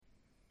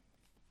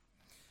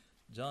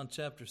John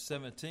chapter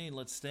 17.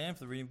 Let's stand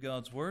for the reading of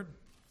God's Word.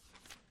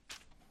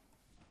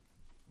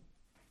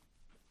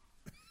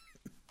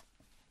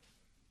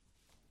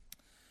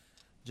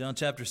 John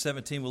chapter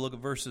 17, we'll look at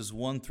verses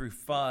 1 through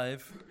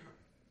 5.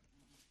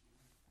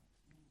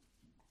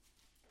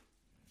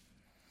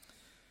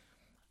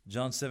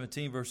 John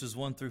 17, verses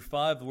 1 through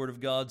 5, the Word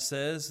of God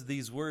says,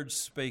 "These words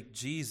spake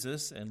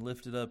Jesus, and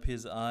lifted up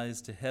his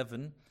eyes to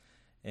heaven,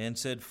 and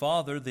said,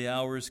 Father, the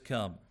hour is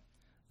come.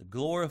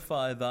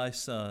 Glorify thy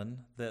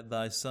Son, that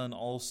thy Son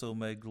also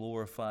may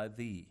glorify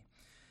thee,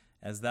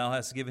 as thou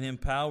hast given him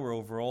power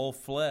over all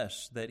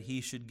flesh, that he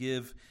should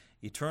give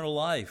eternal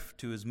life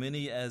to as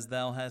many as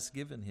thou hast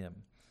given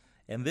him.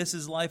 And this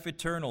is life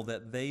eternal,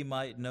 that they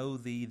might know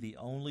thee, the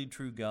only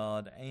true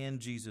God, and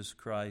Jesus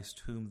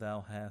Christ, whom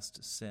thou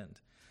hast sent.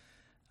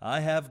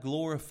 I have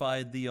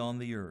glorified thee on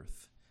the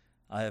earth.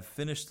 I have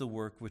finished the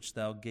work which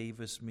thou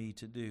gavest me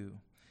to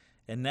do.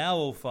 And now,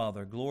 O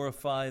Father,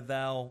 glorify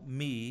thou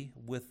me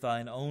with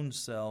thine own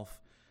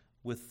self,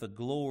 with the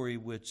glory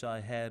which I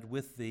had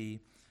with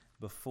thee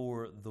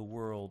before the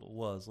world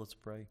was." Let's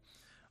pray.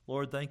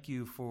 Lord, thank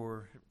you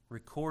for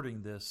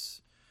recording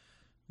this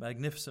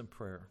magnificent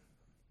prayer.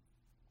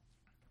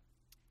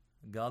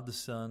 God the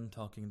Son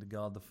talking to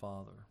God the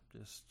Father.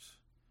 Just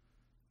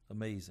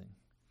amazing.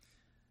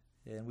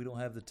 And we don't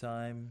have the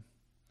time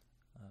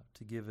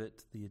to give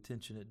it the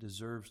attention it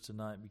deserves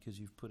tonight because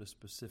you've put a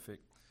specific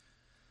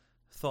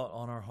thought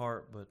on our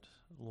heart. But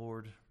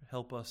Lord,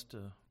 help us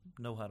to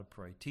know how to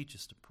pray. Teach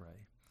us to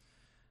pray.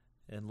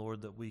 And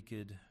Lord, that we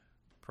could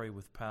pray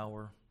with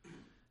power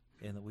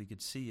and that we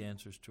could see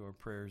answers to our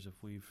prayers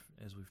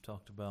as we've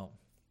talked about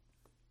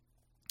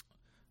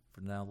for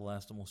now the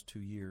last almost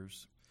 2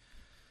 years.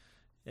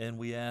 And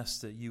we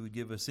ask that you would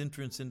give us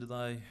entrance into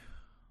thy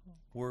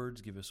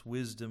words, give us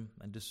wisdom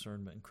and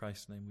discernment. In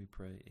Christ's name we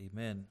pray.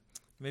 Amen.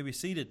 You may be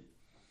seated.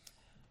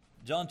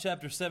 John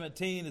chapter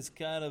 17 is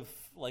kind of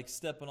like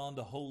stepping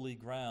onto holy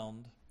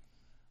ground.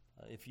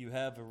 If you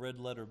have a red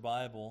letter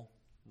Bible,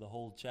 the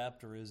whole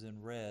chapter is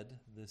in red.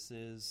 This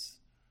is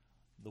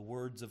the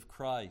words of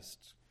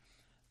Christ.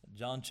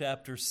 John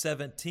chapter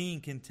 17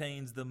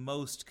 contains the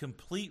most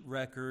complete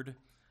record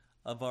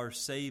of our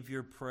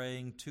Savior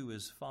praying to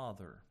his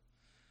Father.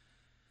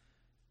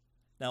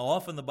 Now,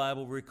 often the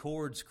Bible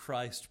records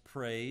Christ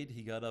prayed.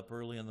 He got up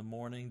early in the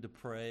morning to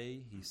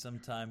pray. He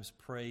sometimes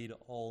prayed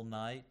all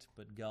night,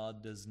 but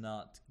God does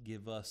not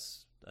give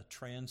us a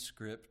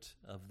transcript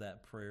of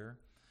that prayer.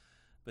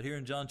 But here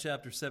in John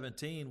chapter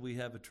 17, we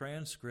have a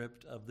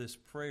transcript of this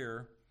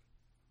prayer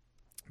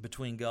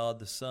between God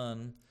the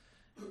Son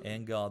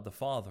and God the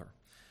Father.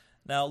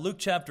 Now, Luke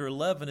chapter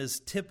 11 is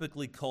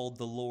typically called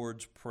the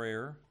Lord's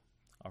Prayer.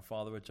 Our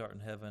Father which art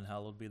in heaven,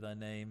 hallowed be thy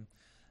name.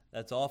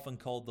 That's often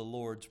called the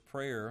Lord's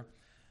Prayer,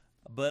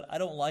 but I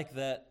don't like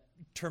that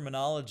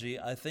terminology.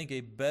 I think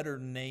a better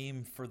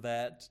name for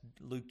that,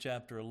 Luke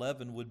chapter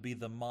 11, would be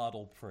the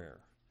model prayer,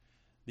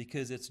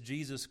 because it's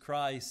Jesus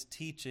Christ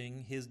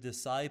teaching his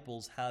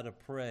disciples how to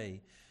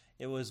pray.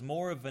 It was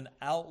more of an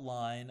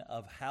outline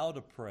of how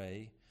to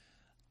pray.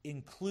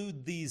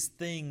 Include these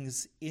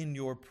things in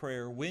your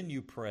prayer when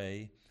you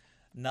pray,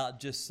 not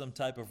just some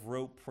type of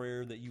rote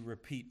prayer that you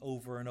repeat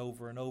over and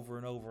over and over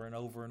and over and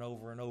over and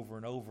over and over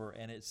and over,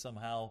 and it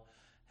somehow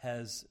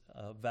has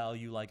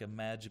value like a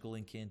magical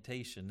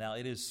incantation. Now,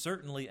 it is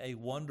certainly a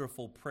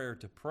wonderful prayer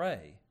to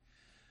pray,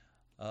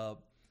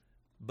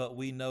 but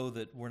we know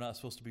that we're not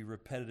supposed to be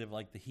repetitive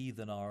like the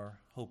heathen are,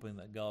 hoping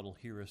that God will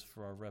hear us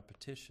for our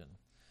repetition.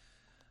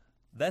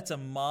 That's a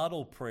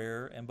model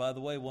prayer, and by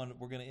the way, we're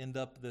going to end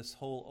up this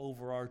whole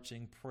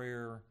overarching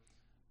prayer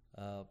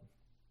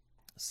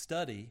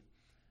study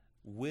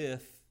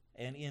with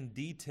an in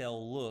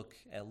detail look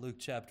at Luke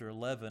chapter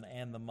 11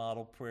 and the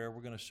model prayer.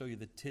 We're going to show you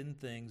the 10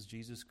 things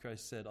Jesus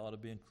Christ said ought to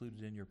be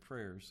included in your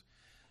prayers,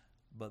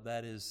 but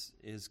that is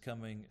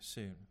coming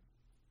soon.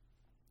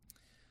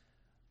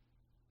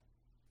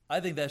 I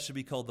think that should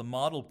be called the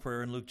model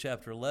prayer in Luke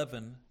chapter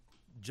 11.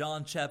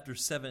 John chapter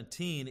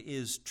 17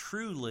 is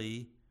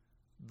truly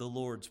the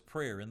Lord's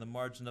Prayer. In the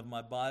margin of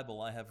my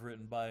Bible, I have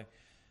written by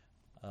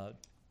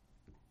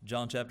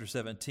John chapter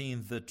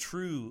 17, the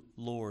true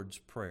Lord's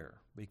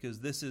Prayer, because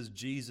this is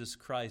Jesus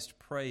Christ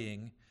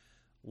praying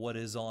what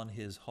is on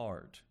his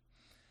heart.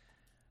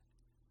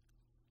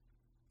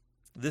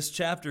 This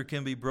chapter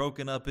can be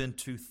broken up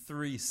into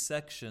 3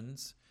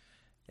 sections,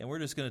 and we're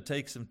just going to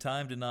take some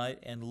time tonight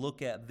and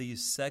look at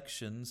these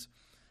sections.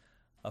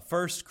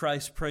 First,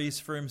 Christ prays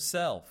for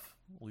himself.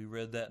 We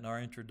read that in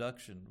our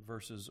introduction,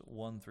 verses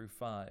 1 through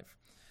 5.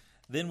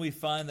 Then we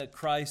find that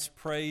Christ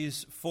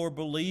prays for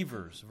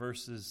believers,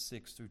 verses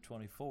 6 through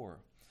 24.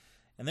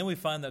 And then we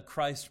find that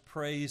Christ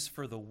prays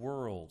for the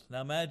world.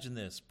 Now imagine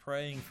this,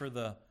 praying for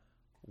the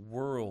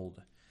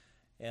world.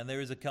 And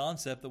there is a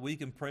concept that we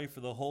can pray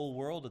for the whole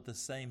world at the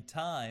same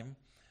time.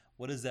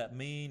 What does that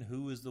mean?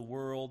 Who is the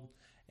world?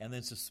 And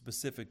then some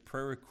specific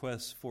prayer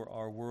requests for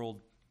our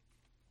world.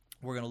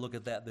 We're going to look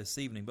at that this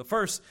evening. But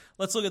first,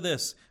 let's look at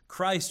this.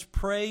 Christ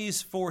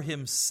prays for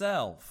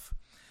himself.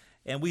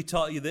 And we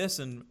taught you this,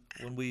 and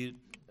when we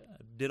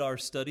did our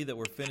study that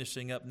we're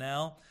finishing up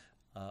now,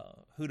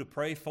 who to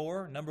pray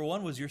for, number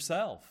one was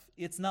yourself.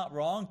 It's not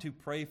wrong to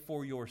pray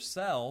for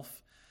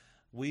yourself.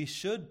 We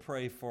should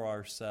pray for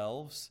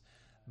ourselves,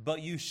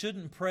 but you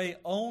shouldn't pray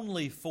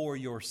only for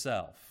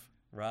yourself,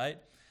 right?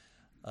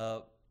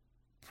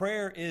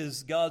 Prayer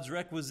is God's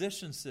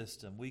requisition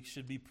system. We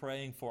should be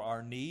praying for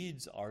our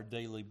needs, our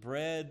daily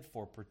bread,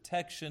 for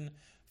protection,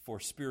 for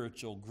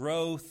spiritual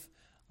growth,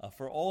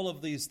 for all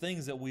of these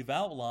things that we've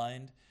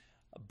outlined.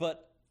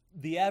 But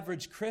the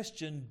average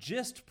Christian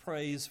just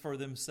prays for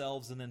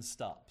themselves and then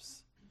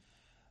stops.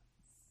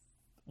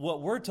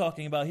 What we're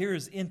talking about here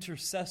is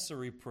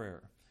intercessory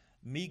prayer.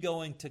 Me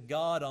going to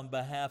God on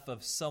behalf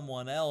of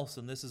someone else,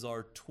 and this is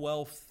our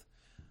 12th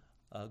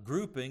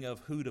grouping of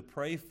who to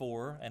pray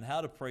for and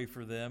how to pray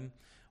for them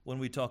when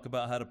we talk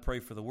about how to pray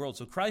for the world.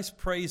 So Christ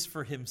prays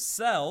for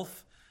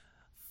himself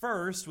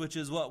first, which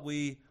is what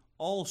we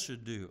all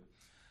should do.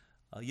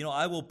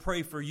 I will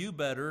pray for you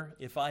better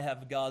if I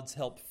have God's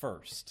help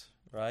first,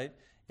 right?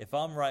 If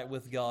I'm right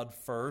with God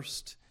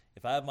first,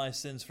 if I have my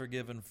sins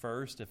forgiven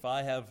first, if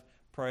I have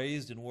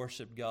praised and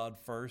worshiped God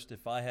first,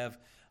 if I have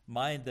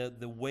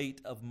the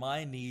weight of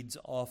my needs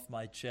off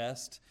my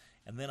chest,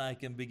 and then I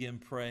can begin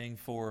praying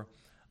for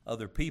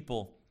other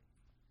people.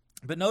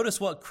 But notice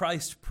what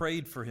Christ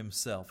prayed for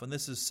himself, and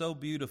this is so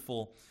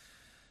beautiful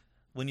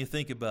when you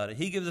think about it.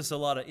 He gives us a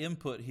lot of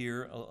input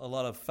here, a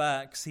lot of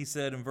facts. He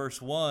said in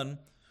verse 1,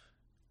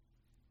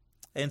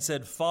 and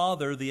said,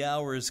 Father, the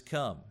hour is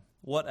come.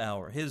 What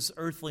hour? His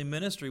earthly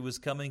ministry was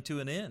coming to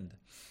an end.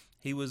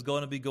 He was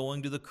going to be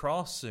going to the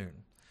cross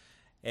soon.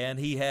 And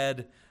he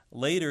had,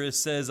 later it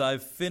says,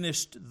 I've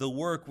finished the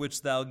work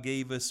which thou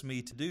gavest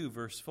me to do.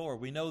 Verse 4.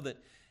 We know that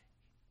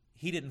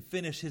he didn't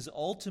finish his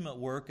ultimate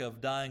work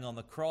of dying on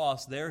the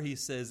cross. There he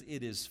says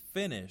it is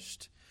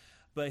finished.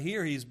 But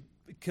here he's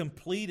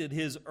completed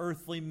his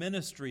earthly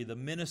ministry, the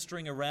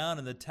ministering around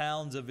in the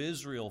towns of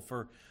Israel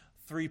for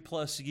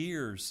 3+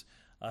 years,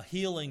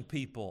 healing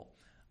people,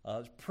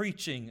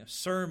 preaching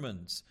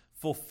sermons,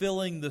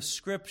 fulfilling the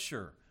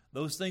Scripture.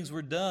 Those things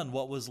were done.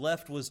 What was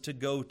left was to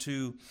go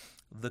to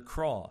the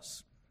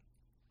cross.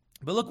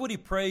 But look what he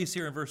prays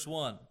here in verse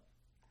 1.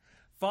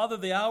 Father,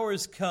 the hour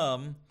is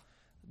come,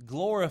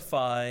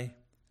 glorify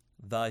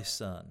thy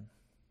Son,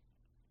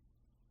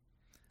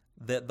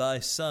 that thy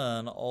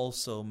Son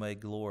also may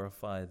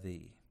glorify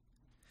thee.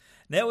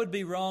 Now, it would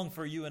be wrong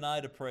for you and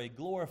I to pray,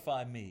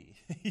 glorify me.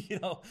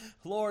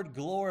 Lord,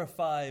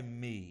 glorify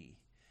me.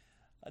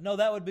 No,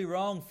 that would be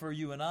wrong for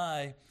you and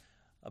I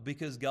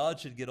because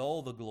God should get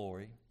all the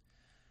glory.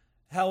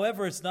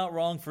 However, it's not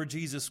wrong for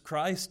Jesus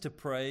Christ to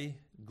pray,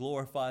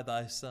 glorify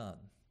thy Son.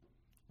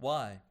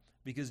 Why?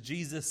 Because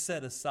Jesus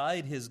set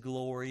aside his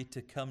glory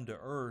to come to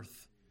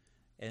earth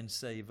and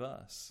save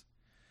us.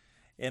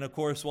 And of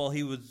course,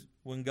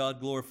 when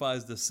God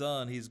glorifies the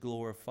Son, he's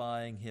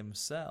glorifying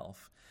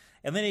himself.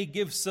 And then he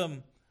gives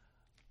some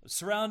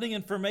surrounding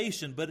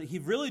information, but he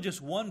really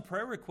just one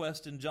prayer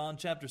request in John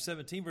chapter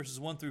 17, verses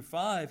 1 through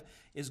 5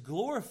 is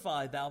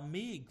glorify thou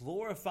me,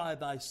 glorify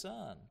thy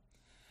Son.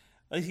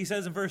 He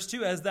says in verse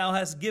 2, as thou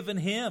hast given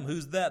him,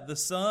 who's that? The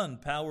Son,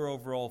 power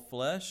over all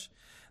flesh,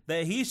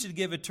 that he should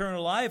give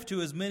eternal life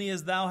to as many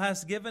as thou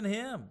hast given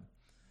him.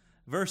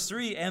 Verse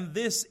 3, and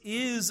this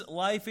is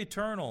life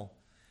eternal,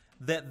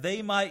 that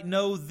they might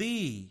know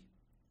thee,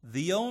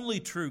 the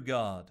only true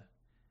God,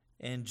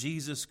 and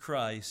Jesus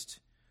Christ,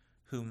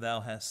 whom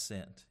thou hast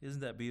sent.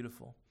 Isn't that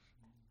beautiful?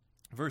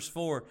 Verse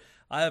 4,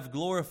 I have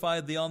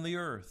glorified thee on the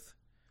earth.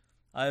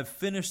 I have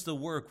finished the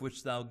work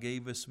which thou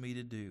gavest me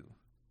to do.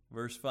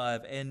 Verse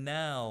 5, and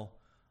now,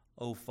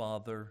 O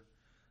Father,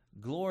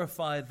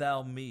 glorify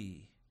thou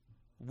me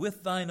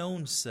with thine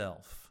own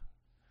self,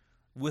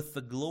 with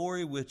the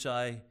glory which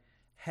I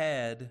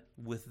had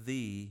with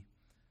thee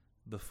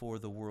before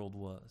the world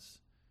was.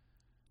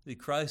 See,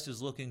 Christ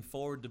is looking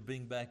forward to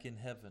being back in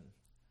heaven,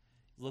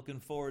 looking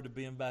forward to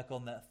being back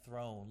on that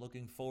throne,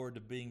 looking forward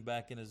to being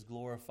back in his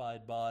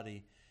glorified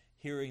body,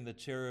 hearing the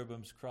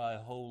cherubims cry,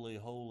 holy,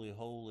 holy,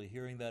 holy,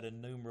 hearing that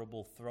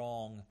innumerable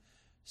throng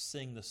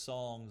sing the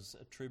songs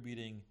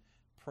attributing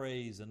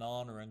praise and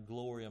honor and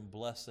glory and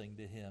blessing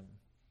to him.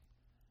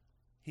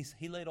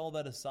 He laid all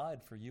that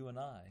aside for you and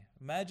I.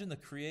 Imagine the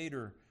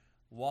Creator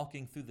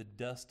walking through the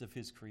dust of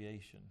his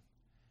creation,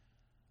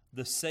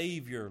 the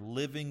Savior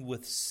living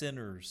with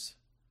sinners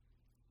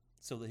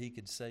so that he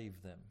could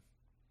save them.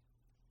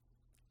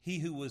 He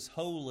who was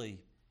holy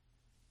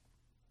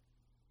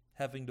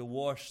having to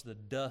wash the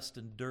dust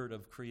and dirt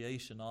of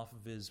creation off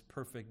of his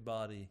perfect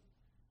body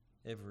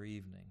every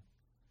evening.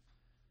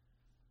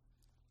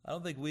 I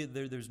don't think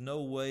there's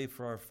no way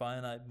for our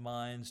finite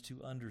minds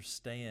to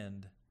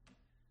understand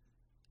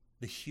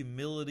the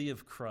humility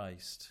of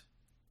Christ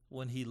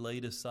when he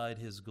laid aside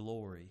his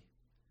glory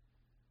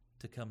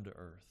to come to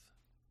earth.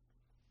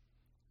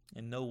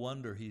 And no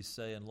wonder he's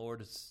saying,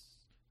 Lord,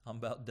 I'm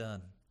about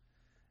done.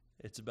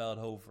 It's about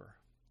over.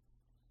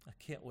 I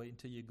can't wait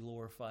until you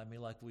glorify me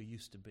like we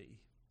used to be.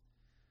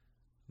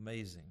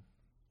 Amazing.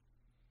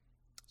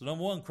 So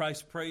number one,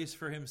 Christ prays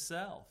for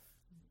himself.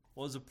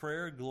 What was the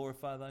prayer?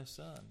 Glorify thy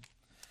Son.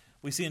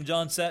 We see in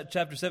John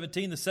chapter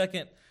 17, the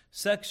second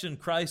section,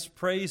 Christ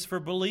prays for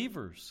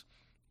believers.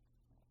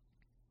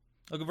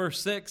 Look at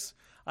verse 6.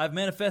 I have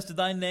manifested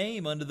thy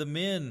name unto the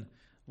men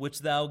which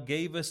thou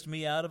gavest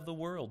me out of the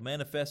world.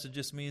 Manifested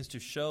just means to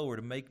show or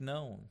to make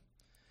known.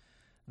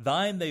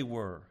 Thine they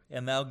were,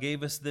 and thou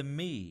gavest them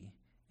me,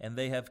 and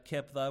they have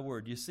kept thy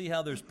word. You see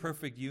how there's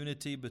perfect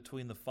unity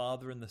between the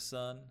Father and the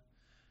Son?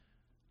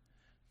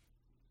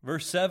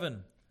 Verse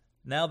 7,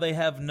 now they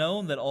have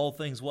known that all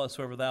things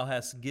whatsoever thou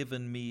hast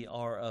given me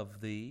are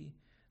of thee.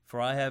 For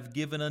I have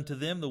given unto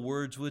them the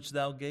words which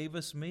thou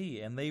gavest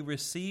me, and they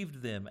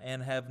received them,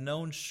 and have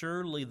known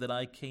surely that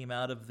I came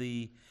out of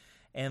thee,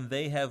 and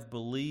they have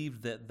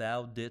believed that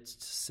thou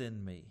didst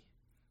send me.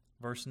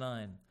 Verse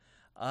 9,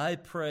 I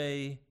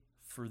pray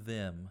for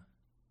them.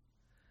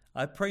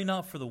 I pray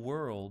not for the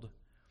world,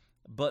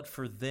 but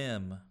for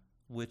them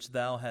which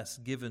thou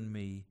hast given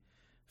me,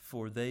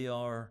 for they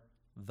are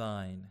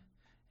thine.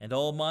 And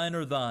all mine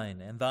are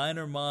thine, and thine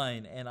are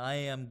mine, and I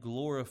am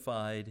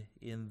glorified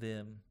in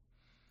them.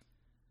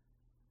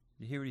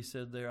 You hear what he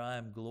said there? I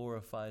am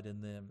glorified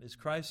in them. Is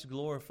Christ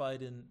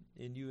glorified in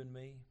you and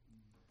me?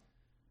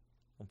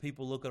 When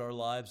people look at our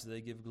lives, do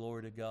they give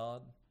glory to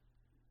God?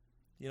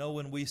 You know,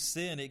 when we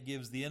sin, it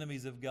gives the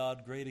enemies of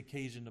God great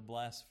occasion to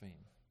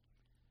blaspheme.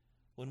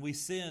 When we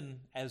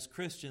sin as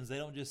Christians, they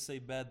don't just say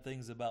bad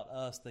things about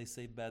us, they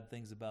say bad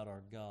things about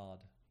our God.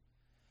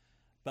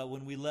 But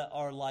when we let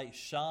our light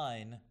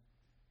shine,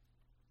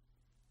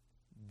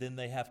 then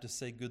they have to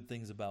say good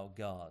things about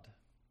God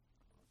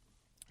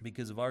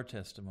because of our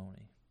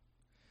testimony.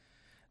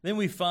 Then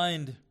we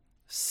find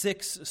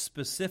 6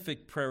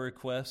 specific prayer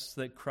requests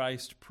that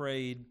Christ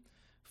prayed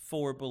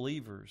for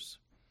believers.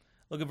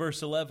 Look at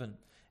verse 11.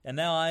 And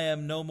now I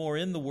am no more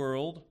in the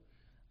world,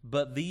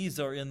 but these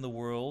are in the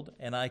world,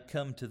 and I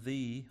come to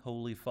thee,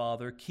 Holy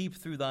Father. Keep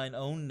through thine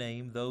own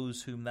name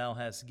those whom thou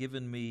hast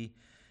given me,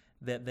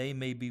 that they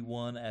may be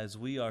one as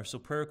we are. So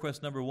prayer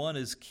request number 1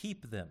 is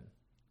keep them.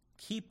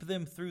 Keep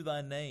them through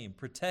thy name.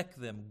 Protect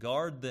them.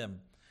 Guard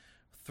them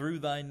through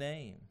thy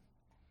name.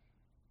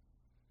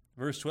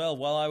 Verse 12,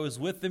 while I was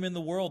with them in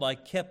the world, I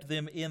kept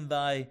them in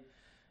thy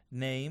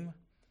name.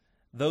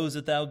 Those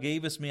that thou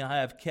gavest me I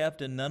have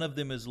kept, and none of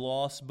them is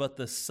lost, but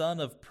the son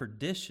of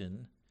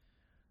perdition,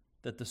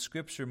 that the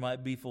scripture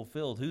might be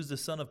fulfilled. Who's the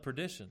son of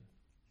perdition?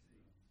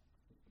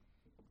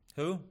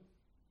 Who?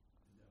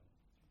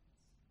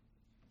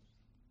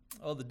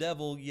 Oh, the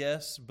devil,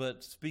 yes,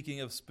 but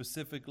speaking of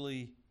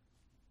specifically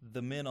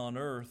the men on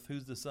earth,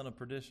 who's the son of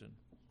perdition?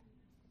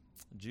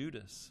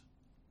 Judas.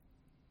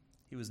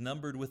 He was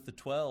numbered with the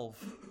 12,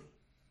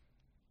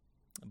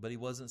 but he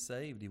wasn't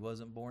saved. He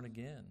wasn't born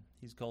again.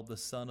 He's called the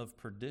son of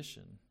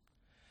perdition.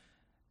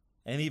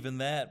 And even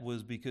that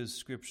was because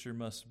Scripture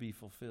must be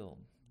fulfilled.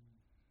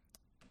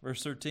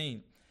 Verse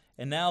 13,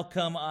 and now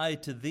come I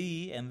to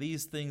thee, and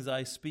these things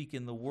I speak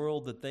in the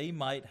world, that they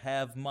might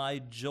have my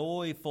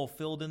joy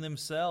fulfilled in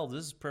themselves.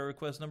 This is prayer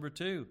request number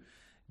 2.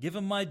 Give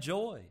them my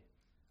joy.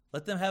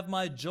 Let them have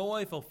my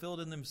joy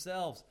fulfilled in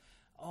themselves.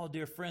 Oh,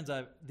 dear friends,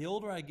 the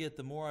older I get,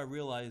 the more I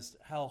realize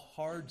how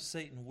hard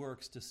Satan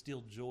works to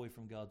steal joy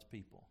from God's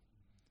people.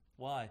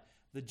 Why?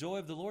 The joy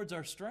of the Lord's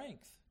our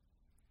strength.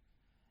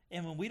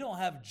 And when we don't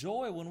have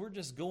joy, when we're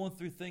just going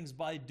through things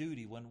by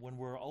duty, when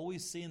we're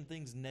always seeing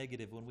things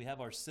negative, when we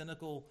have our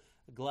cynical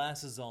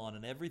glasses on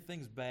and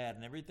everything's bad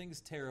and everything's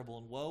terrible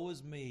and woe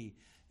is me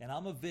and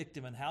I'm a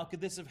victim and how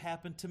could this have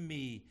happened to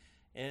me?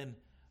 And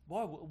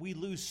boy, we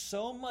lose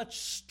so much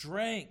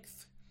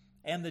strength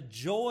and the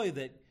joy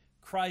that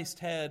Christ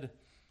had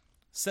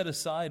set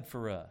aside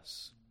for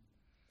us.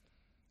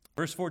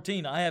 Verse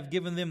 14, I have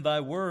given them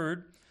thy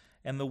word,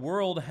 and the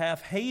world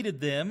hath hated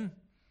them,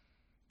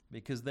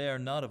 because they are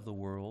not of the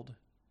world,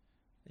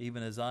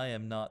 even as I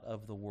am not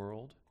of the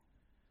world.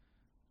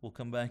 We'll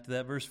come back to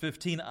that. Verse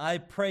 15, I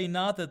pray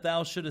not that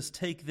thou shouldest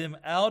take them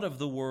out of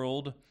the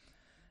world,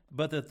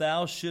 but that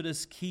thou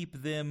shouldest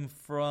keep them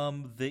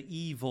from the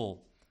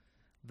evil.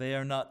 They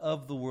are not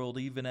of the world,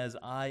 even as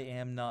I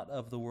am not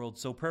of the world.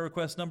 So prayer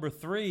request number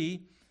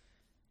 3,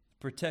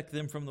 protect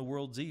them from the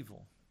world's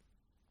evil.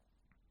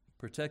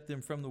 Protect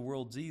them from the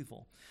world's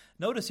evil.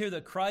 Notice here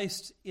that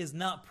Christ is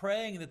not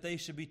praying that they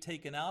should be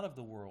taken out of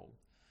the world.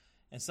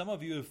 And some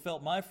of you have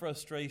felt my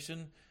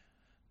frustration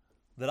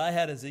that I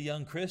had as a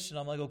young Christian.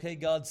 I'm like, okay,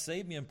 God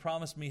saved me and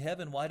promised me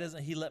heaven. Why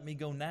doesn't He let me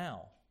go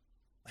now?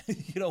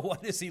 Why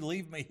does He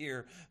leave me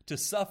here to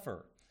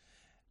suffer?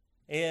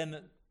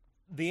 And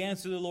the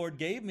answer the Lord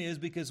gave me is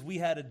because we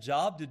had a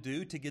job to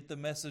do to get the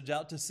message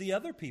out to see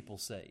other people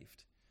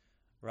saved,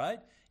 right?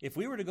 If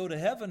we were to go to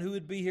heaven, who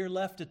would be here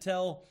left to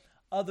tell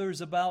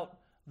others about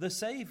the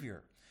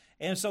Savior?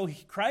 And so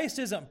Christ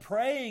isn't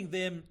praying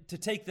them to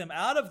take them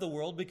out of the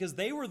world because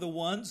they were the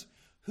ones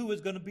who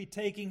was going to be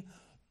taking,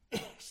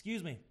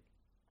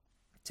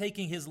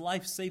 taking His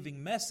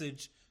life-saving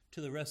message to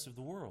the rest of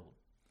the world.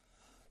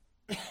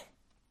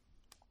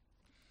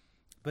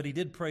 But He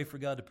did pray for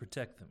God to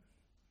protect them,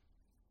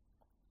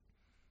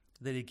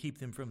 that He'd keep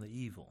them from the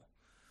evil.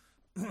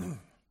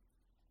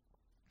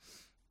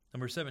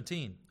 Verse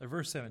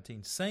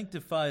 17,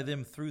 sanctify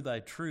them through thy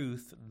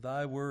truth.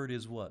 Thy word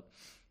is what?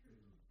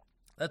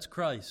 That's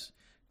Christ.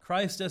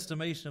 Christ's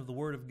estimation of the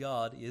word of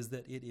God is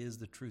that it is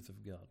the truth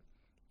of God.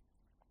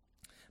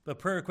 But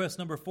prayer request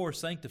number 4,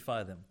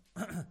 sanctify them.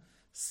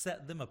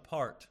 Set them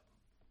apart.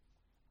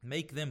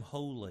 Make them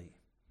holy.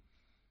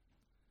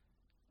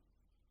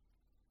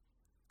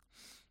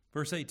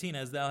 Verse 18,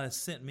 as thou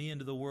hast sent me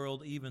into the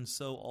world, even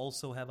so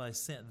also have I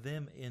sent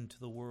them into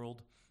the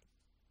world.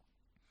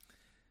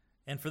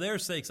 And for their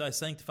sakes I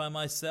sanctify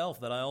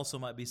myself, that I also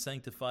might be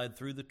sanctified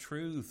through the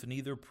truth.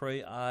 Neither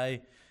pray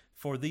I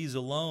for these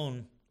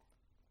alone,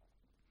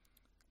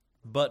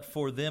 but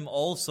for them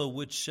also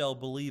which shall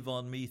believe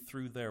on me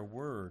through their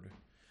word.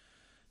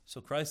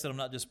 So Christ said, I'm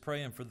not just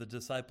praying for the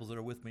disciples that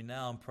are with me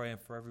now, I'm praying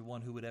for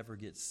everyone who would ever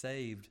get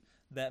saved.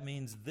 That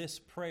means this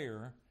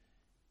prayer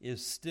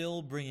is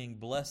still bringing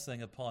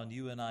blessing upon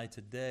you and I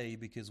today,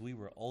 because we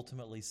were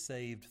ultimately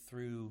saved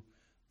through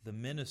the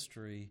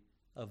ministry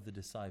of the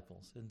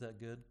disciples. Isn't that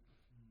good?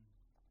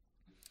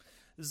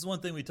 This is one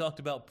thing we talked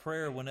about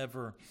prayer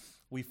whenever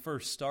we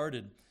first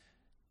started.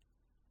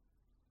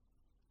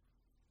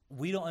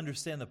 We don't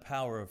understand the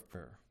power of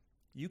prayer.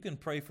 You can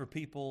pray for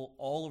people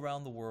all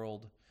around the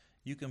world.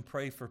 You can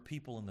pray for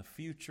people in the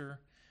future.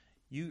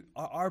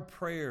 Our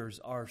prayers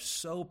are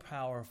so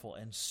powerful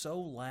and so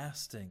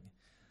lasting.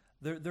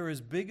 They're as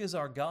big as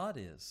our God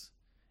is,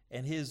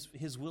 and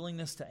His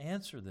willingness to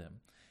answer them.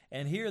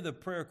 And here the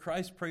prayer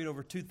Christ prayed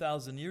over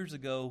 2,000 years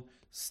ago,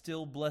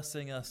 still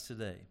blessing us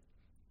today.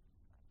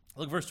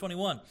 Look, verse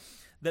 21.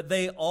 That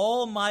they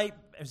all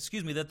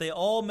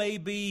may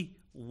be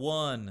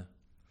one,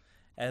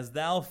 as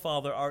thou,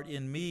 Father, art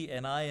in me,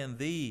 and I in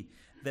thee,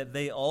 that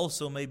they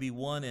also may be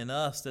one in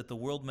us, that the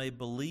world may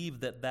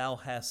believe that thou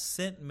hast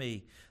sent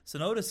me. So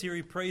notice here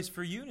he prays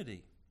for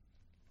unity.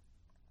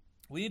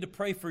 We need to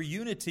pray for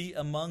unity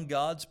among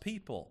God's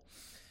people.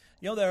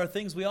 You know, there are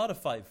things we ought to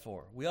fight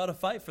for. We ought to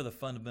fight for the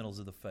fundamentals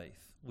of the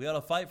faith. We ought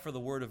to fight for the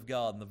Word of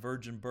God and the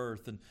virgin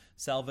birth and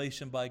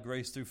salvation by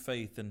grace through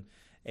faith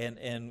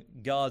and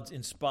God's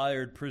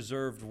inspired,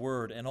 preserved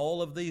Word and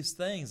all of these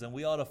things. And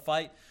we ought to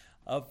fight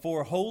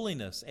for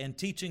holiness and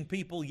teaching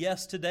people,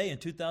 yes, today in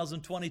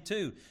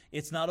 2022,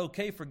 it's not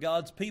okay for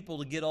God's people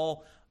to get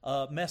all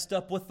messed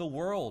up with the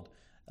world.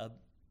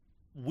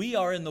 We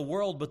are in the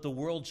world, but the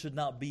world should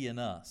not be in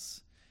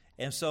us.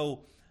 And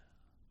so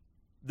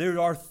there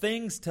are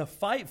things to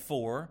fight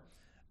for,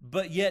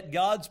 but yet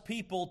God's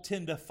people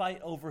tend to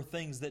fight over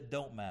things that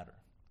don't matter.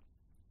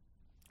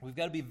 We've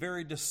got to be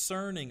very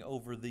discerning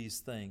over these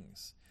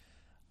things,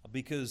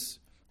 because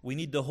we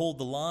need to hold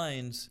the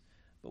lines,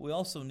 but we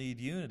also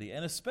need unity.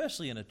 And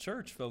especially in a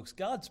church, folks,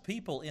 God's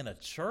people in a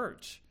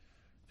church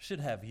should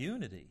have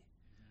unity.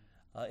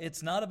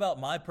 It's not about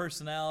my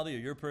personality or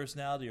your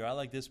personality, or I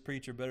like this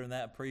preacher better than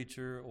that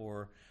preacher,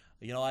 or,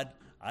 you know,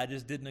 I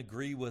just didn't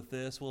agree with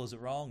this. Well, is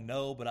it wrong?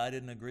 No, but I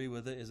didn't agree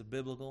with it. Is it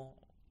biblical?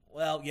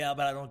 Well, yeah,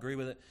 but I don't agree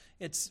with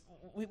it.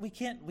 We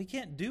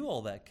can't do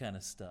all that kind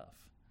of stuff.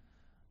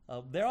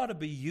 There ought to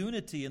be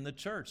unity in the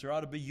church. There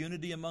ought to be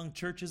unity among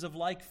churches of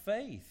like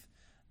faith,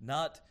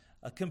 not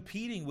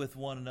competing with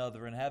one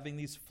another and having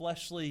these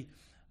fleshly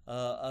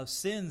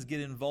sins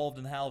get involved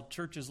in how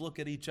churches look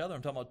at each other.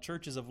 I'm talking about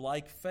churches of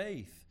like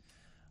faith.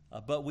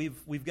 But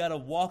we've got to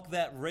walk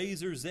that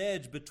razor's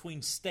edge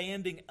between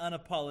standing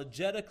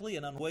unapologetically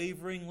and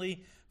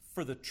unwaveringly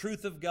for the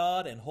truth of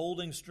God and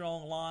holding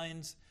strong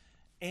lines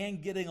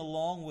and getting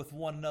along with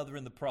one another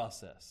in the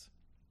process.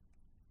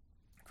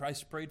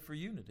 Christ prayed for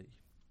unity.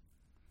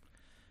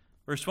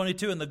 Verse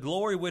 22, and the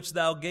glory which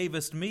thou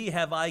gavest me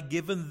have I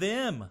given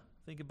them.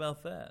 Think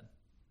about that.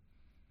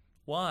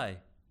 Why?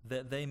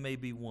 That they may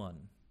be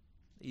one,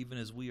 even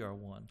as we are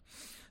one.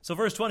 So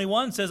verse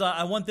 21 says,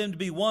 I want them to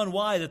be one.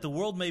 Why? That the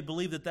world may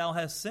believe that thou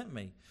hast sent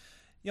me.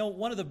 You know,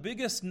 one of the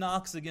biggest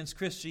knocks against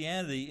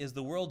Christianity is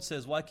the world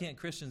says, why can't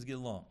Christians get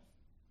along?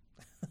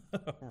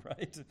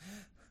 Right?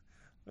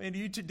 I mean,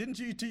 didn't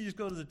you two just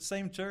go to the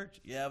same church?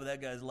 Yeah, but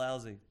that guy's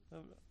lousy.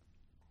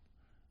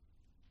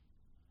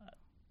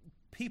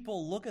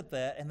 People look at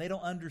that and they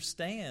don't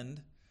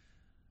understand.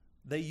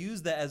 They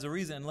use that as a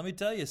reason. And let me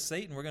tell you,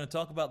 Satan, we're going to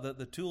talk about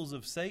the tools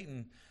of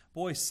Satan.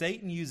 Boy,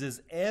 Satan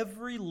uses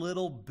every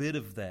little bit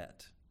of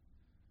that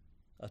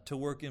to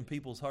work in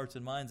people's hearts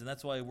and minds. And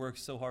that's why he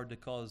works so hard to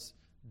cause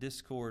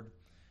discord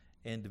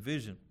and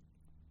division.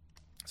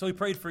 So he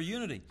prayed for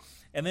unity.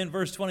 And then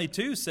verse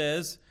 22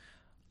 says,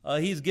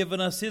 he's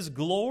given us his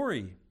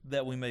glory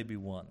that we may be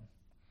one.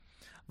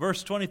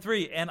 Verse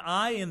 23, and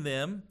I in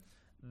them,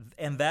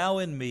 and thou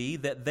in me,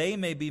 that they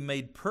may be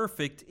made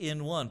perfect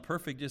in one.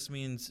 Perfect just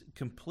means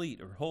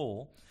complete or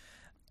whole.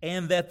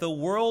 And that the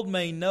world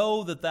may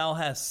know that thou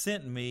hast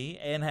sent me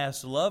and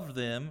hast loved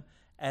them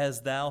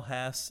as thou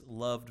hast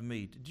loved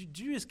me. Did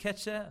you just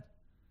catch that?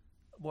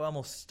 Boy, I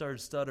almost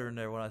started stuttering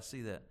there when I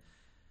see that.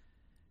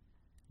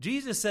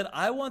 Jesus said,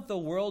 I want the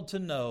world to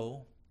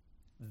know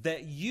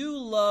that you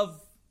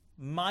love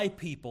my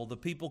people, the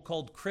people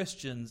called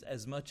Christians,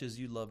 as much as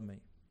you love me.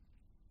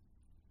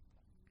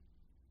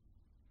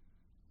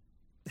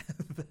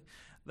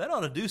 That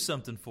ought to do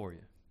something for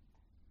you.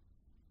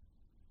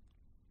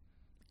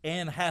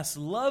 And hast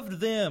loved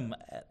them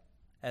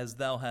as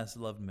thou hast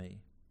loved me.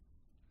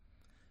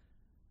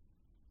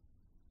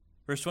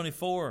 Verse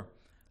 24,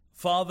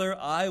 Father,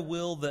 I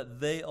will that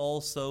they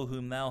also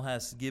whom thou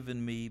hast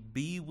given me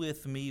be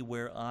with me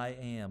where I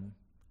am,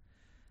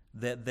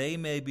 that they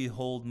may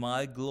behold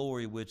my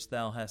glory which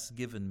thou hast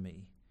given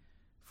me.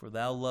 For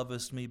thou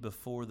lovest me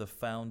before the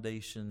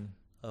foundation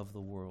of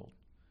the world.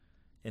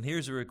 And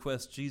here's a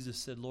request. Jesus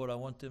said, Lord, I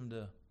want them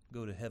to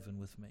go to heaven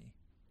with me.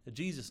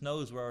 Jesus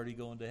knows we're already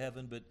going to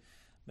heaven, but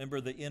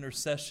remember the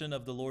intercession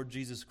of the Lord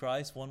Jesus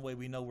Christ. One way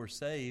we know we're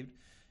saved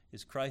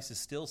is Christ is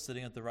still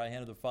sitting at the right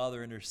hand of the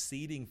Father,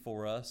 interceding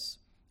for us,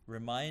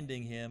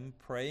 reminding Him,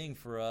 praying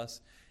for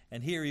us.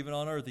 And here, even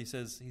on earth, He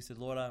said,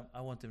 Lord,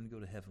 I want them to go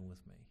to heaven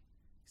with me.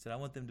 He said, I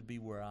want them to be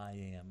where I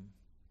am.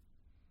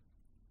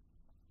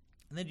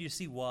 And then do you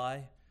see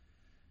why?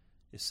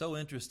 It's so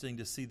interesting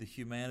to see the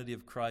humanity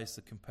of Christ,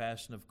 the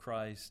compassion of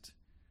Christ.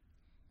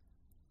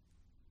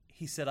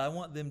 He said, I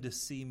want them to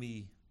see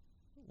me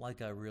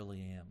like I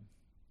really am.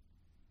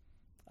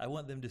 I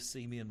want them to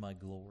see me in my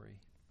glory.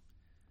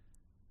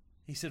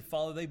 He said,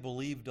 Father, they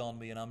believed on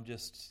me, and I'm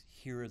just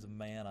here as a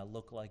man. I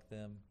look like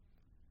them.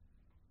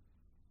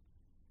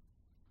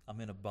 I'm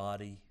in a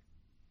body.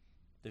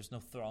 There's no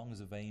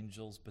throngs of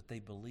angels, but they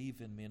believe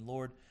in me. And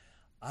Lord,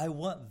 I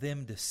want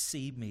them to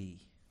see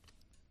me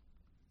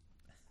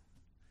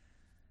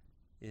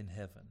in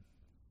heaven.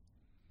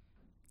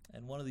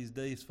 And one of these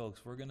days,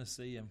 folks, we're going to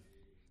see Him.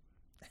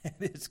 And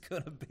it's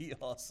going to be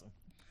awesome.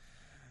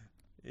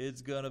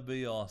 It's going to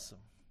be awesome.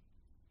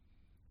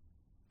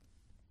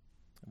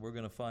 And we're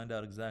going to find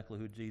out exactly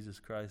who Jesus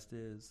Christ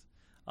is.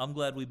 I'm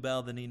glad we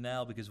bow the knee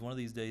now, because one of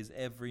these days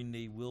every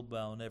knee will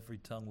bow and every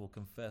tongue will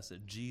confess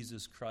that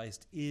Jesus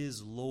Christ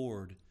is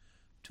Lord,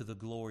 to the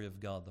glory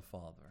of God the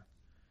Father.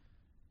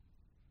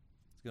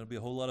 There's going to be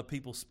a whole lot of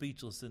people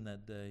speechless in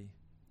that day.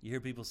 You hear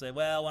people say,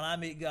 well, when I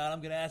meet God, I'm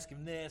going to ask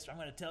Him this, or I'm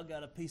going to tell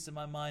God a piece of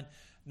my mind.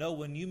 No,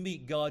 when you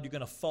meet God, you're going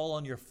to fall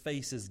on your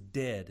faces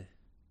dead,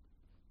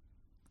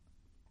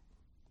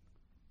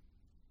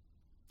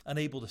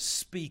 unable to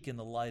speak in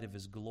the light of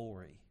His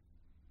glory.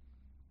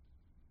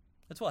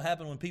 That's what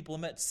happened when people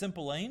met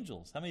simple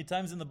angels. How many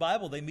times in the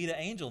Bible they meet an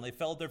angel and they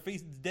fell at their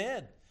feet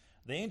dead?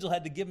 The angel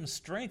had to give them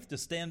strength to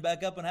stand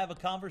back up and have a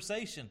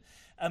conversation.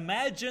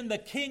 Imagine the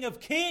King of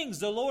Kings,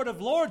 the Lord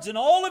of Lords, in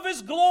all of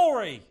His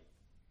glory.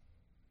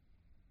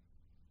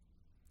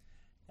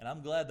 And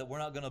I'm glad that we're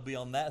not going to be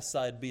on that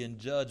side being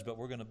judged, but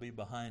we're going to be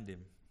behind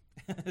Him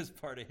as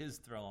part of His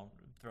throng.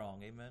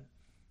 Amen?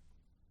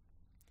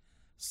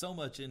 So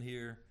much in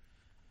here.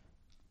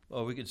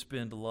 Oh, we could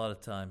spend a lot of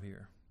time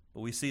here.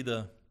 But we see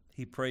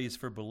He prays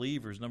for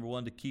believers. Number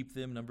 1, to keep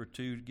them. Number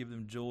 2, to give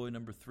them joy.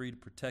 Number 3, to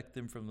protect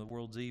them from the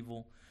world's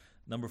evil.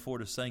 Number 4,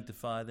 to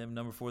sanctify them.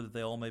 Number 4, that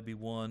they all may be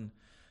one.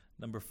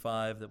 Number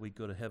 5, that we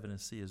go to heaven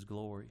and see His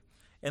glory.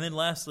 And then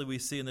lastly, we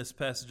see in this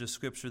passage of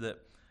Scripture that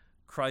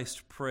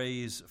Christ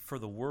prays for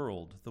the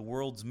world. The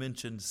world's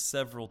mentioned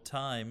several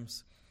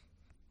times.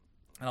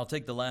 And I'll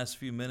take the last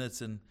few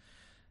minutes and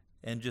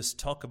just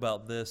talk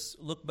about this.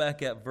 Look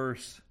back at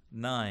verse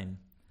 9.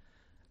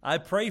 I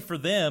pray for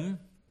them.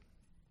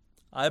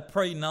 I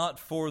pray not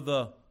for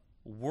the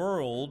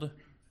world,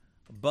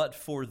 but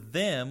for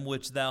them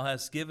which thou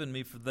hast given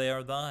me, for they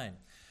are thine.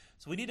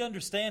 So we need to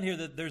understand here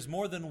that there's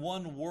more than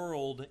one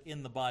world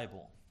in the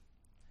Bible.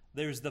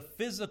 There's the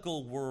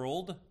physical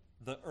world,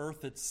 the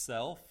earth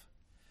itself.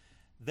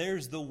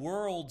 There's the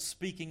world,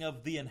 speaking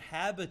of the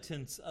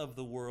inhabitants of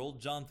the world.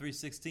 John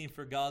 3:16,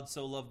 for God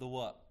so loved the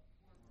what?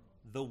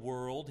 The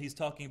world. He's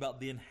talking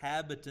about the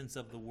inhabitants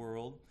of the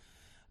world.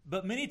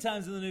 But many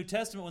times in the New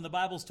Testament, when the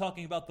Bible's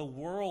talking about the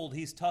world,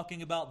 He's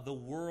talking about the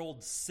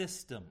world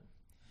system.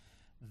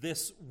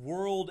 This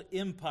world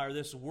empire,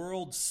 this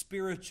world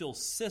spiritual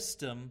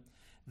system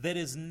that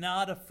is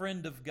not a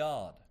friend of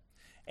God.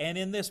 And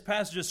in this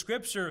passage of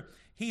Scripture,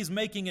 He's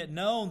making it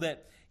known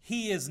that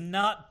He is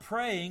not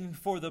praying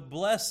for the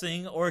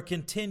blessing or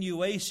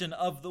continuation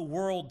of the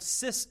world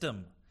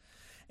system.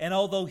 And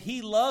although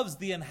He loves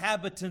the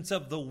inhabitants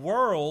of the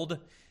world,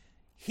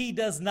 He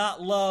does not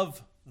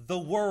love the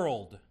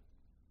world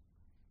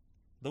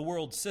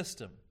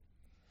system.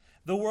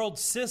 The world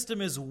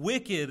system is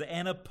wicked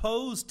and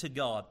opposed to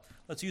God.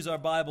 Let's use our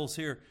Bibles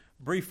here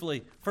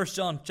briefly. 1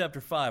 John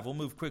chapter 5. We'll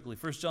move quickly.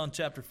 1 John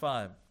chapter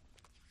 5.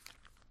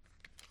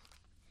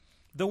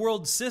 The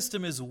world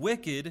system is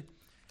wicked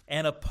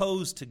and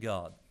opposed to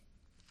God.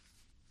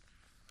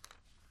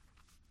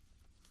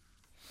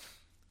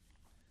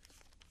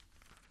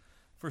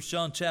 First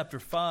John chapter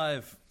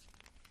 5.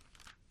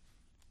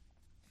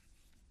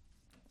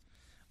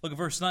 Look at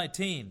verse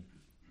 19.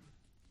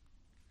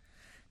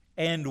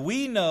 And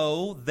we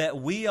know that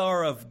we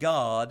are of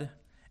God,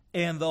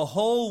 and the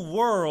whole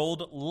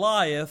world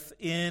lieth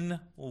in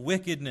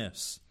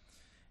wickedness.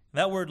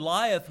 That word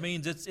lieth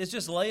means it's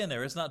just laying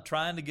there. It's not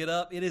trying to get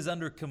up. It is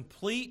under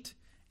complete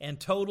and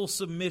total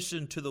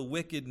submission to the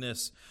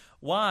wickedness.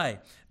 Why?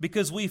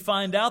 Because we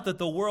find out that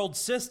the world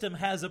system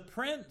has a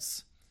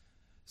prince.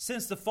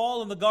 Since the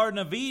fall in the Garden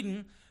of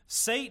Eden,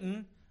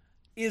 Satan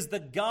is the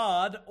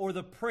god or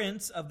the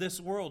prince of this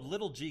world,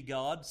 little g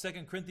God,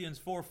 2 Corinthians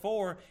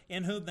 4:4,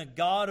 in whom the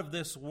God of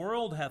this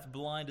world hath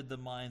blinded the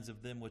minds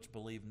of them which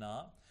believe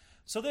not.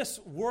 So this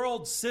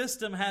world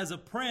system has a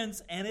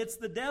prince, and it's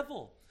the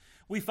devil.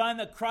 We find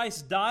that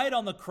Christ died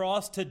on the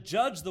cross to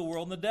judge the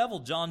world and the devil.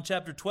 John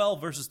chapter 12,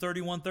 verses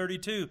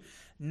 31-32.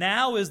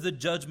 Now is the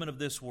judgment of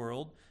this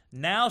world.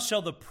 Now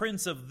shall the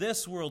prince of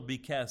this world be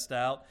cast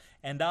out.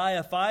 And I,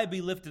 if I be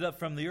lifted up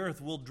from the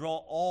earth, will draw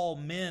all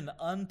men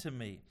unto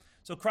me.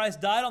 So Christ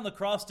died on the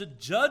cross to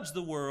judge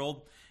the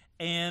world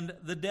and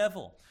the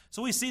devil.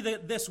 So we see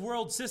that this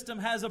world system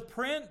has a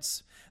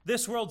prince.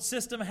 This world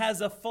system has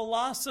a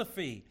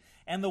philosophy.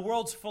 And the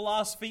world's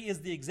philosophy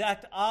is the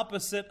exact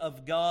opposite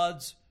of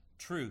God's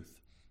truth.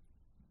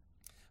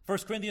 1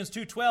 Corinthians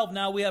 2:12,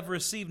 now we have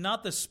received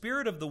not the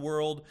spirit of the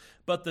world,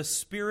 but the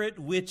Spirit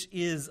which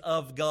is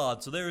of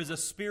God. So there is a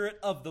spirit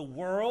of the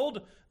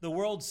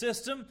world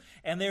system,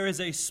 and there is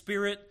a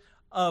spirit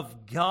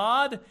of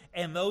God,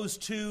 and those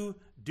two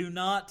do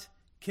not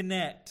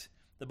connect.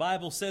 The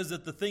Bible says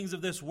that the things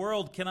of this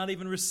world cannot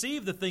even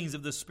receive the things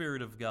of the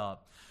Spirit of God.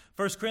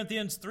 1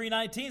 Corinthians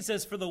 3:19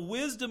 says, for the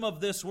wisdom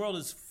of this world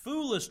is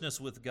foolishness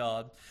with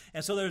God.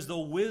 And so there's the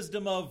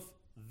wisdom of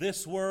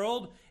this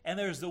world, and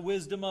there's the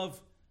wisdom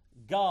of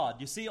God.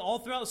 You see, all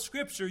throughout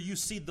Scripture, you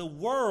see the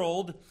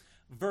world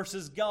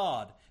versus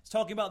God. It's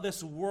talking about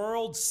this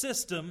world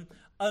system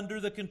under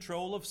the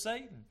control of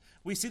Satan.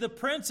 We see the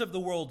prince of the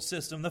world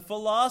system, the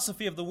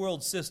philosophy of the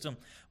world system.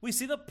 We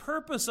see the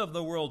purpose of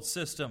the world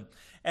system.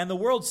 And the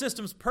world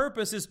system's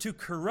purpose is to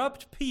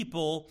corrupt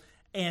people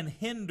and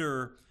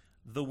hinder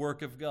the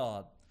work of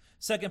God.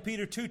 2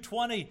 Peter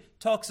 2:20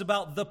 talks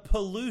about the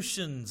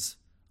pollutions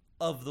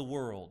of the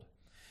world.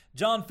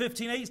 John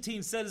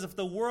 15:18 says, if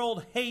the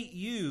world hate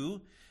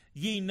you,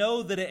 ye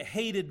know that it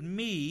hated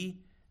me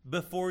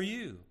before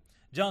you.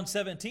 John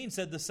 17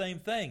 said the same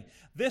thing.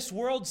 This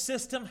world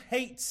system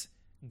hates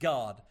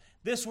God.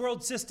 This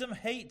world system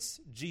hates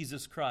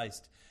Jesus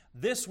Christ.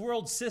 This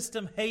world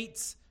system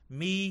hates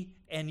me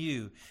and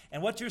you.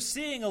 And what you're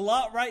seeing a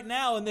lot right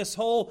now in this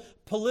whole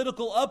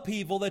political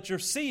upheaval that you're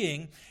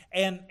seeing,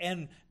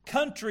 and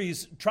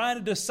countries trying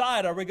to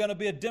decide, are we going to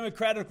be a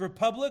democratic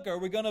republic? Are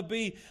we going to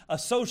be a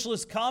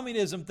socialist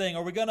communism thing?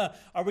 Are we going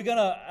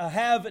to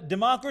have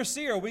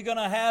democracy? Or are we going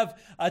to have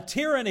a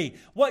tyranny?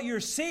 What you're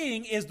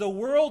seeing is the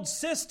world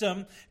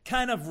system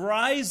kind of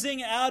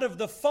rising out of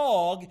the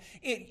fog.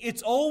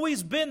 It's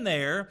always been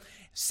there.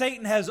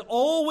 Satan has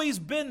always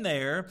been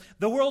there.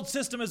 The world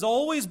system has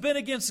always been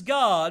against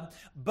God,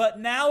 but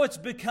now it's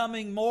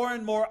becoming more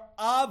and more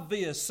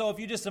obvious. So if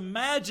you just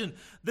imagine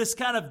this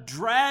kind of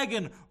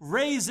dragon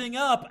raising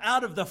up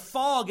out of the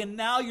fog, and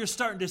now you're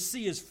starting to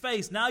see his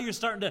face. Now you're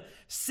starting to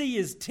see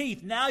his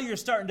teeth. Now you're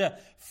starting to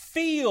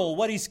feel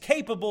what he's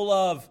capable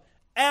of.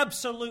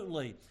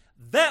 Absolutely.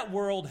 That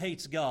world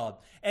hates God.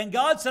 And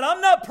God said,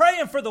 I'm not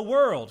praying for the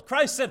world.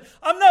 Christ said,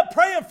 I'm not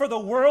praying for the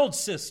world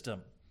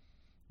system.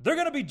 They're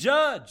going to be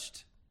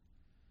judged.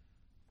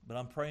 But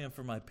I'm praying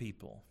for my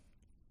people.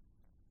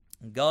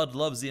 And God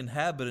loves the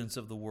inhabitants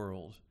of the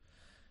world,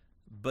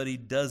 but he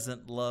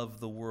doesn't love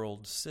the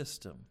world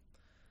system.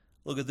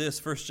 Look at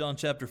this, 1 John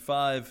chapter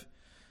 5,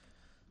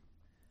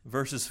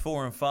 verses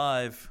 4 and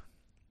 5.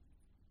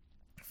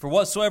 For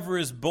whatsoever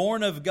is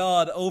born of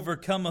God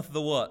overcometh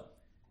the what?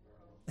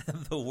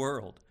 The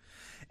world.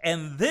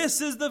 And this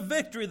is the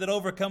victory that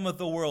overcometh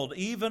the world,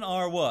 even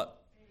our what?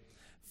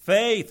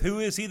 Faith. Who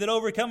is he that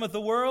overcometh the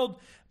world?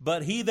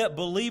 But he that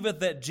believeth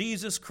that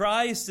Jesus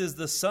Christ is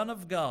the Son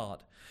of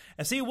God.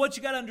 And see, what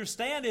you got to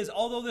understand is,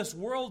 although this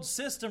world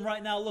system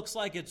right now looks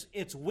like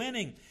it's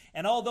winning,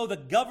 and although the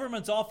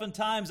governments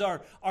oftentimes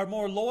are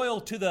more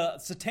loyal to the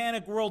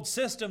satanic world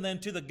system than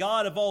to the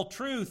God of all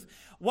truth,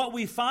 what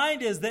we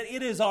find is that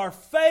it is our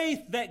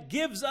faith that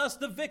gives us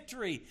the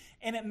victory.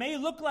 And it may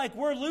look like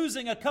we're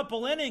losing a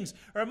couple innings,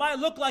 or it might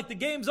look like the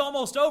game's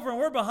almost over and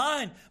we're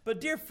behind.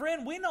 But dear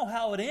friend, we know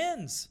how it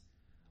ends.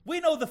 We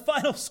know the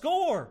final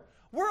score.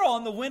 We're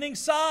on the winning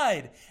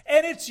side.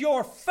 And it's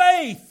your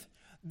faith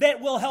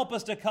that will help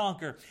us to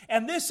conquer.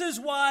 And this is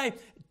why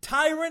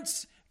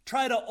tyrants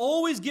try to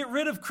always get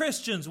rid of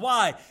Christians.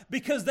 Why?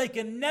 Because they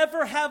can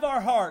never have our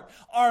heart.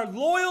 Our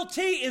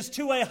loyalty is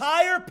to a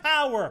higher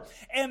power,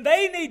 and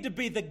they need to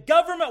be. The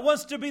government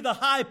wants to be the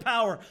high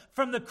power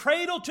from the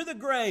cradle to the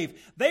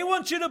grave. They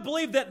want you to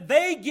believe that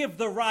they give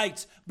the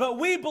rights, but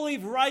we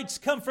believe rights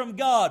come from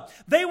God.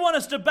 They want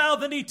us to bow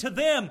the knee to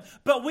them,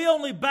 but we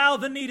only bow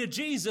the knee to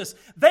Jesus.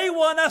 They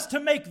want us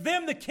to make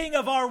them the king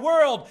of our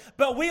world,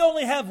 but we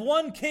only have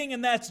one king,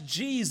 and that's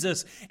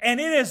Jesus. And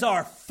it is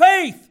our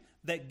faith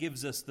that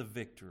gives us the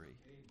victory.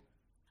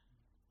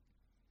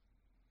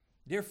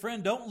 Dear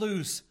friend, don't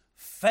lose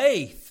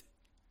faith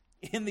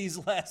in these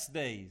last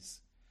days,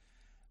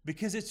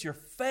 because it's your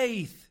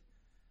faith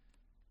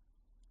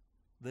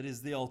that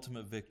is the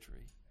ultimate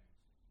victory.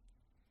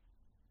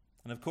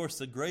 And of course,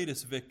 the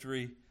greatest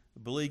victory,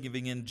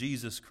 believing in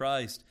Jesus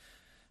Christ.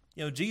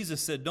 You know, Jesus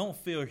said, don't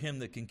fear him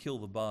that can kill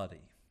the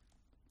body.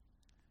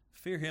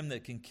 Fear him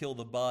that can kill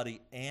the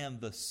body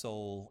and the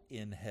soul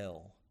in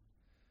hell.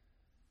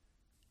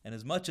 And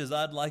as much as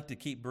I'd like to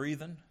keep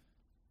breathing,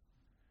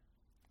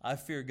 I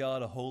fear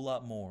God a whole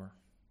lot more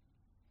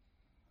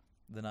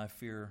than I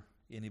fear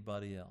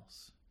anybody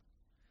else.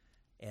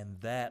 And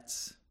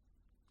that's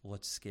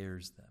what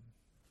scares them.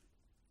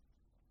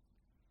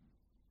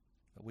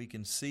 But we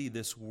can see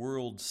this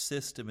world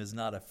system is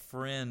not a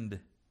friend.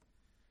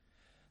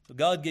 So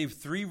God gave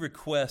 3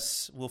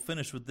 requests. We'll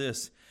finish with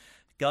this.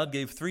 God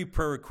gave 3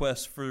 prayer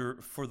requests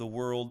for the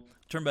world.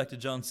 Turn back to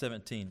John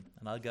 17.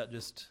 And I've got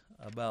just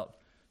about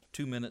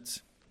 2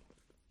 minutes.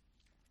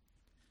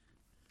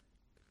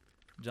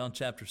 John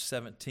chapter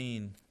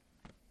 17.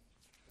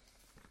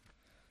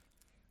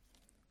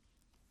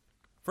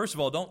 First of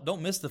all,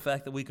 don't miss the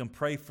fact that we can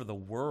pray for the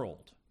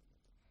world.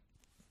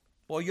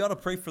 Well, you ought to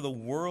pray for the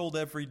world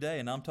every day.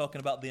 And I'm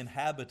talking about the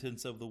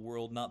inhabitants of the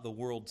world, not the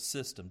world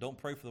system. Don't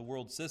pray for the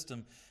world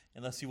system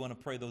unless you want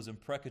to pray those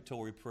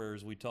imprecatory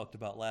prayers we talked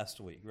about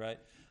last week, right?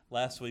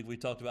 Last week we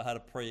talked about how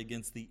to pray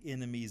against the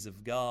enemies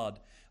of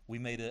God. We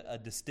made a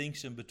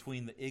distinction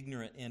between the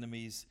ignorant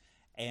enemies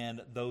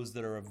and those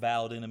that are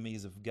avowed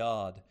enemies of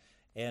God.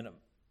 And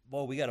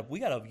boy, we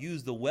gotta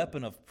use the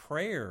weapon of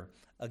prayer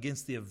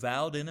against the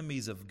avowed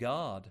enemies of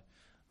God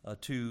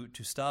to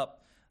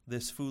stop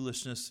this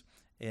foolishness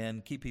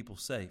and keep people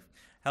safe.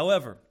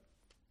 However,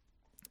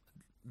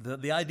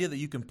 the idea that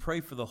you can pray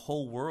for the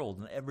whole world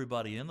and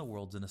everybody in the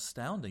world is an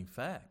astounding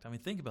fact. I mean,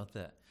 think about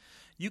that.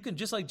 You can,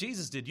 just like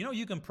Jesus did,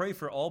 you can pray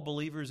for all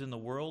believers in the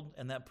world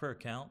and that prayer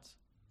counts.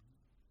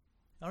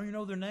 I don't even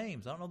know their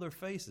names. I don't know their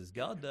faces.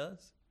 God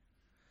does.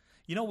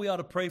 We ought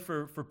to pray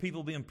for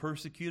people being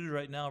persecuted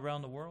right now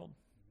around the world.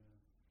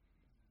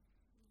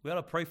 We ought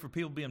to pray for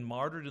people being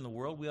martyred in the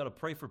world. We ought to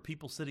pray for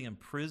people sitting in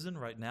prison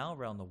right now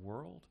around the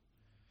world.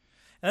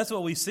 And that's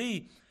what we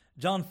see.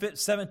 John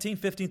 17,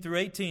 15 through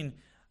 18,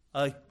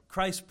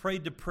 Christ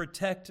prayed to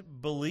protect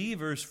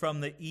believers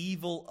from the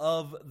evil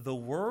of the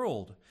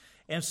world.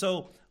 And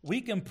so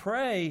we can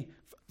pray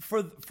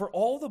for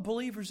all the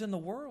believers in the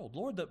world.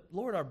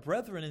 Lord, our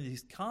brethren in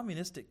these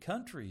communistic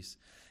countries.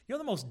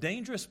 The most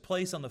dangerous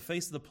place on the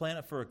face of the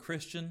planet for a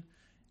Christian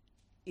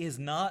is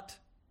not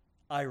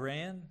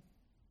Iran.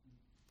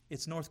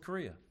 It's North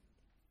Korea.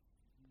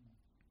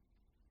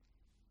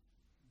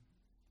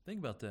 Think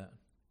about that.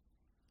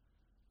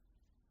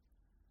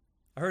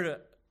 I heard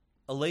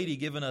a lady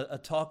giving a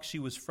talk. She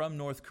was from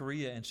North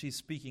Korea, and she's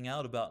speaking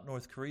out about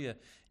North Korea.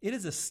 It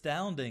is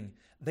astounding.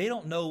 They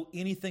don't know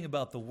anything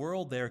about the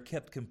world. They are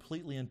kept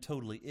completely and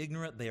totally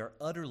ignorant. They are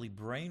utterly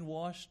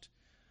brainwashed.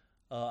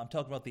 I'm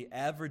talking about the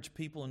average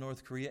people in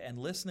North Korea. And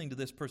listening to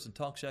this person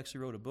talk, she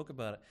actually wrote a book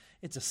about it.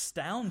 It's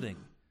astounding.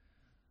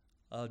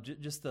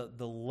 Just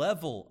the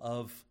level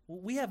of,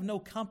 we have no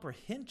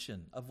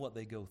comprehension of what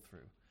they go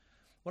through.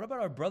 What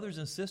about our brothers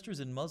and sisters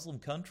in Muslim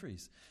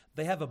countries?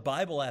 They have a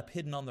Bible app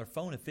hidden on their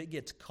phone. If it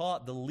gets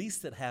caught, the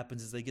least that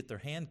happens is they get their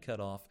hand cut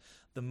off.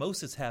 The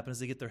most that's happened is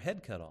they get their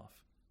head cut off.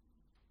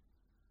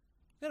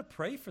 We've got to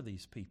pray for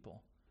these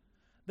people.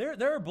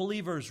 There are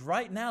believers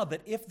right now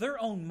that if their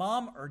own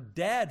mom or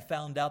dad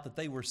found out that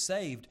they were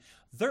saved,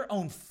 their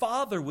own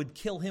father would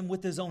kill him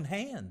with his own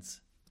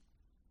hands.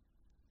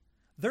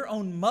 Their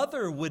own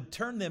mother would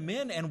turn them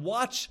in and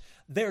watch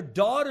their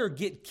daughter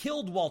get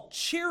killed while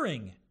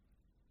cheering.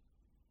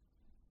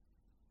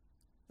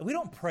 We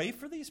don't pray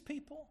for these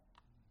people.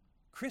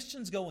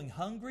 Christians going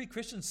hungry,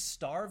 Christians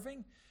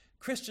starving,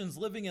 Christians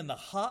living in the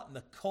hot and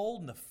the cold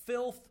and the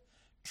filth,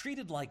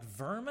 treated like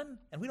vermin,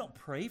 and we don't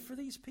pray for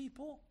these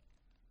people?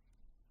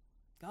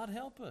 God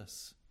help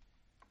us.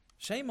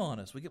 Shame on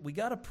us. We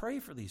got to pray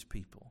for these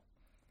people.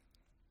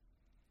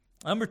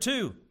 Number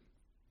 2,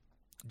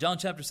 John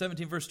chapter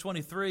 17, verse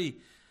 23.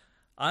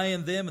 I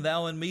in them, and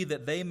thou in me,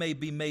 that they may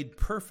be made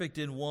perfect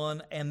in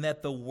one, and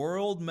that the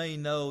world may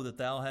know that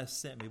thou hast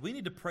sent me. We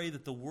need to pray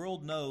that the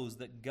world knows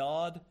that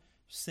God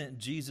sent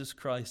Jesus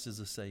Christ as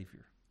a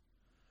Savior.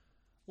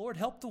 Lord,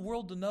 help the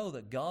world to know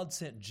that God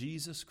sent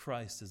Jesus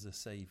Christ as a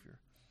Savior.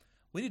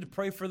 We need to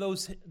pray for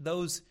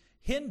those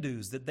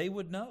Hindus that they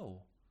would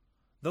know.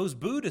 Those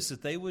Buddhists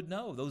that they would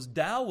know, those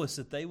Taoists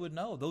that they would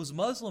know, those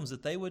Muslims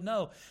that they would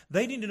know.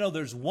 They need to know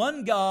there's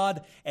one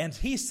God, and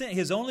He sent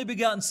His only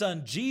begotten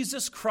Son,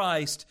 Jesus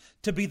Christ,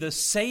 to be the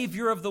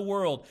Savior of the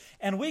world.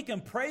 And we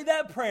can pray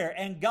that prayer,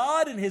 and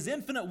God in His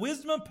infinite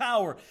wisdom and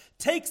power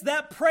takes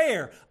that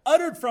prayer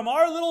uttered from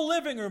our little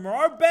living room or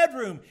our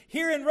bedroom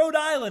here in Rhode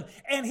Island,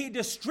 and He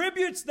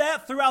distributes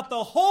that throughout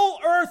the whole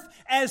earth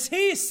as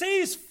He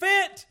sees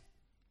fit.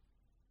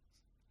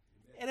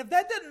 And if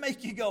that doesn't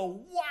make you go,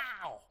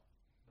 wow,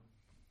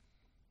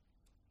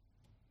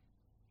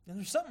 then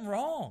there's something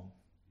wrong.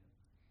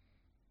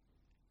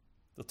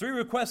 The 3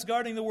 requests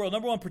guarding the world.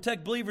 Number 1,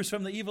 protect believers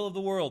from the evil of the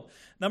world.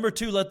 Number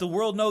 2, let the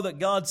world know that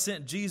God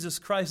sent Jesus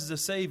Christ as a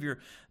Savior.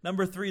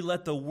 Number 3,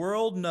 let the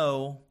world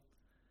know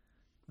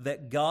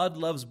that God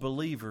loves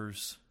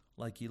believers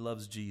like He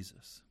loves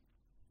Jesus.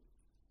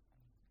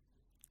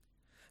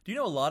 Do you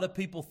know a lot of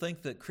people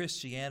think that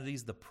Christianity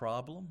is the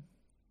problem?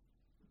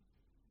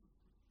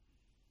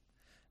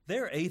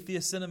 There are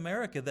atheists in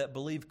America that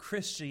believe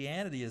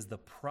Christianity is the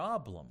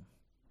problem.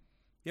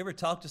 You ever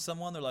talk to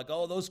someone, they're like,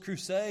 oh, those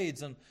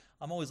crusades, and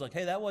I'm always like,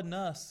 hey, that wasn't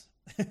us.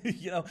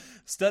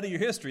 Study your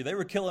history. They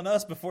were killing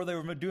us before they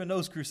were doing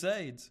those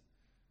crusades.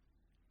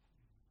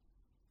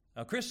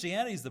 Now,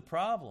 Christianity is the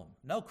problem.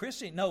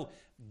 No,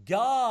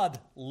 God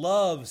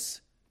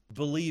loves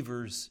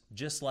believers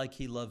just like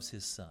He loves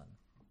His Son,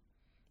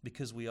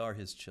 because we are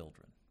His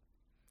children.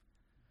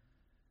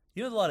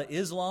 You know, a lot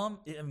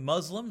of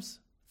Muslims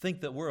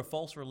think that we're a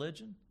false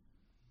religion.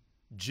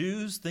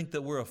 Jews think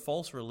that we're a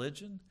false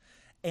religion.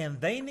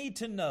 And they need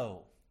to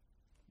know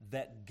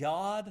that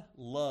God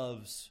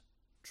loves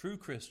true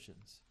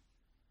Christians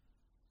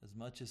as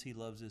much as He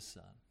loves His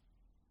Son.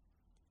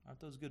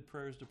 Aren't those good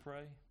prayers to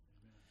pray?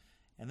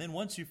 And then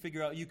once you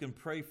figure out you can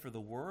pray for the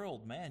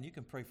world, man, you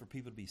can pray for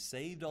people to be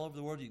saved all over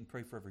the world. You can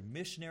pray for every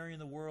missionary in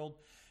the world.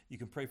 You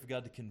can pray for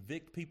God to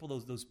convict people,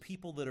 those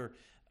people that are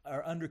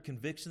under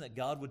conviction, that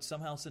God would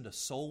somehow send a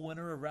soul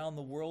winner around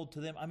the world to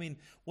them. I mean,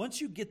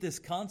 once you get this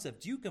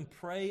concept, you can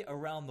pray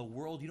around the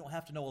world. You don't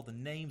have to know all the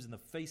names and the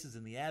faces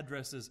and the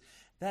addresses.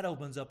 That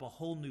opens up a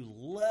whole new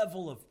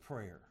level of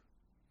prayer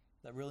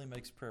that really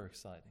makes prayer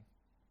exciting.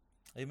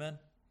 Amen?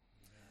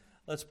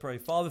 Let's pray.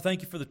 Father,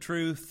 thank You for the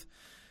truth.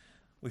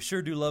 We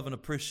sure do love and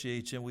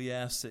appreciate You, and we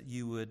ask that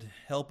You would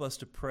help us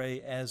to pray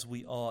as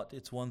we ought.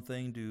 It's one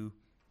thing to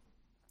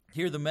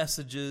hear the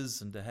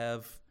messages and to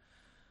have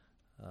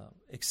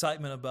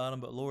excitement about them,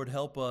 but Lord,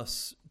 help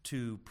us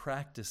to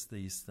practice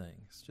these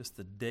things, just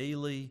the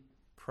daily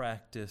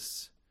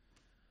practice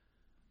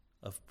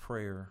of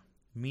prayer,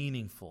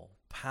 meaningful,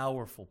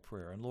 powerful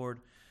prayer. And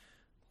Lord,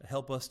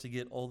 help us to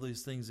get all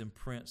these things in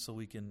print so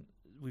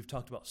we've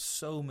talked about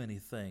so many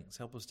things.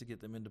 Help us to get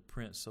them into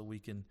print so we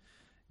can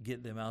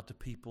get them out to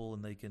people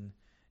and they can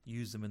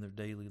use them in their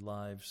daily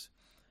lives.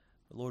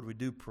 But Lord, we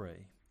do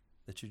pray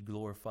that You'd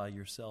glorify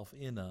Yourself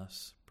in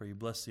us. Pray You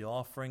bless the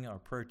offering, our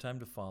prayer time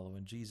to follow.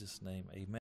 In Jesus' name, amen.